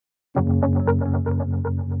My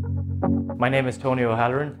name is Tony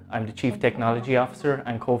O'Halloran. I'm the Chief Technology Officer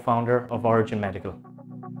and co-founder of Origin Medical.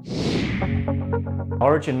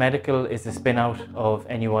 Origin Medical is a spin-out of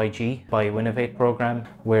NUIG Bio-Innovate program,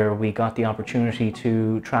 where we got the opportunity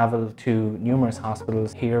to travel to numerous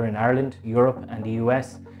hospitals here in Ireland, Europe and the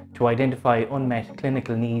US to identify unmet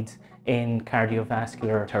clinical needs in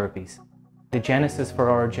cardiovascular therapies. The genesis for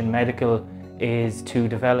Origin Medical is to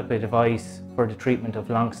develop a device for the treatment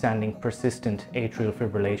of long-standing persistent atrial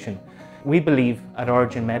fibrillation. We believe at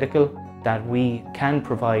Origin Medical that we can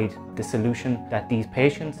provide the solution that these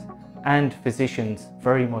patients and physicians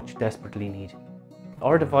very much desperately need.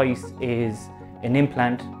 Our device is an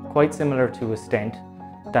implant quite similar to a stent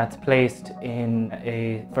that's placed in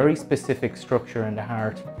a very specific structure in the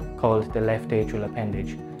heart called the left atrial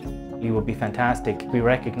appendage. It would be fantastic to be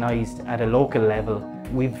recognised at a local level.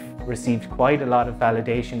 We've received quite a lot of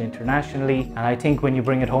validation internationally, and I think when you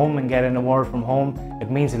bring it home and get an award from home, it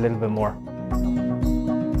means a little bit more.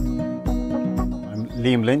 I'm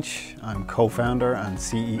Liam Lynch. I'm co-founder and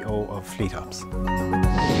CEO of FleetOps.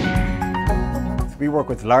 We work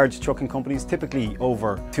with large trucking companies, typically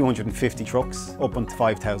over 250 trucks, up to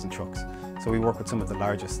 5,000 trucks. So we work with some of the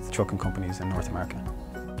largest trucking companies in North America.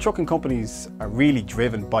 Trucking companies are really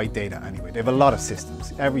driven by data anyway. They have a lot of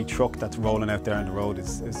systems. Every truck that's rolling out there on the road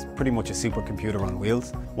is pretty much a supercomputer on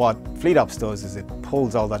wheels. What FleetOps does is it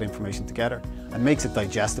pulls all that information together and makes it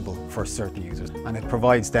digestible for certain users. And it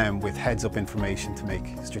provides them with heads-up information to make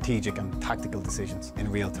strategic and tactical decisions in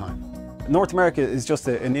real time. North America is just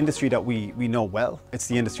an industry that we know well. It's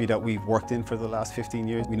the industry that we've worked in for the last 15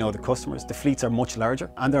 years. We know the customers. The fleets are much larger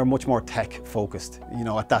and they're much more tech focused. You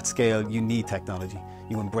know, at that scale, you need technology.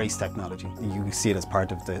 You embrace technology. You see it as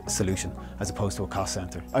part of the solution as opposed to a cost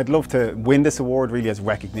center. I'd love to win this award really as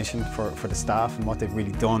recognition for the staff and what they've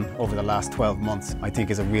really done over the last 12 months. I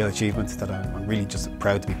think is a real achievement that I'm really just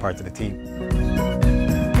proud to be part of the team.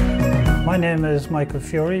 My name is Michael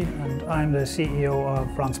Fury and I'm the CEO of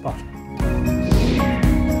Ronspot.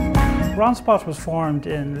 Ronspot was formed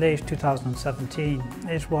in late 2017.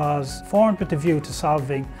 It was formed with the view to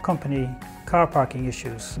solving company car parking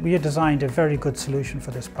issues. We had designed a very good solution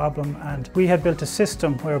for this problem, and we had built a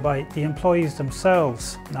system whereby the employees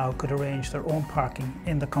themselves now could arrange their own parking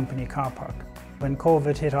in the company car park. When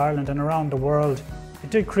COVID hit Ireland and around the world, it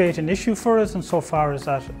did create an issue for us insofar as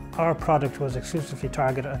that our product was exclusively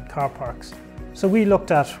targeted at car parks. So we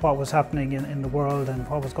looked at what was happening in the world and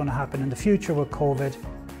what was going to happen in the future with COVID,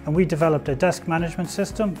 and we developed a desk management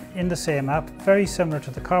system in the same app, very similar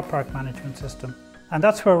to the car park management system. And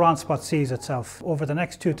that's where Ronspot sees itself. Over the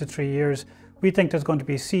next 2 to 3 years, we think there's going to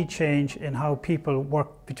be a sea change in how people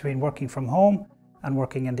work between working from home and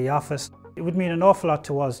working in the office. It would mean an awful lot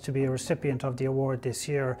to us to be a recipient of the award this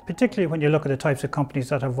year, particularly when you look at the types of companies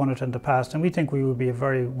that have won it in the past, and we think we will be a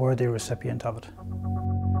very worthy recipient of it.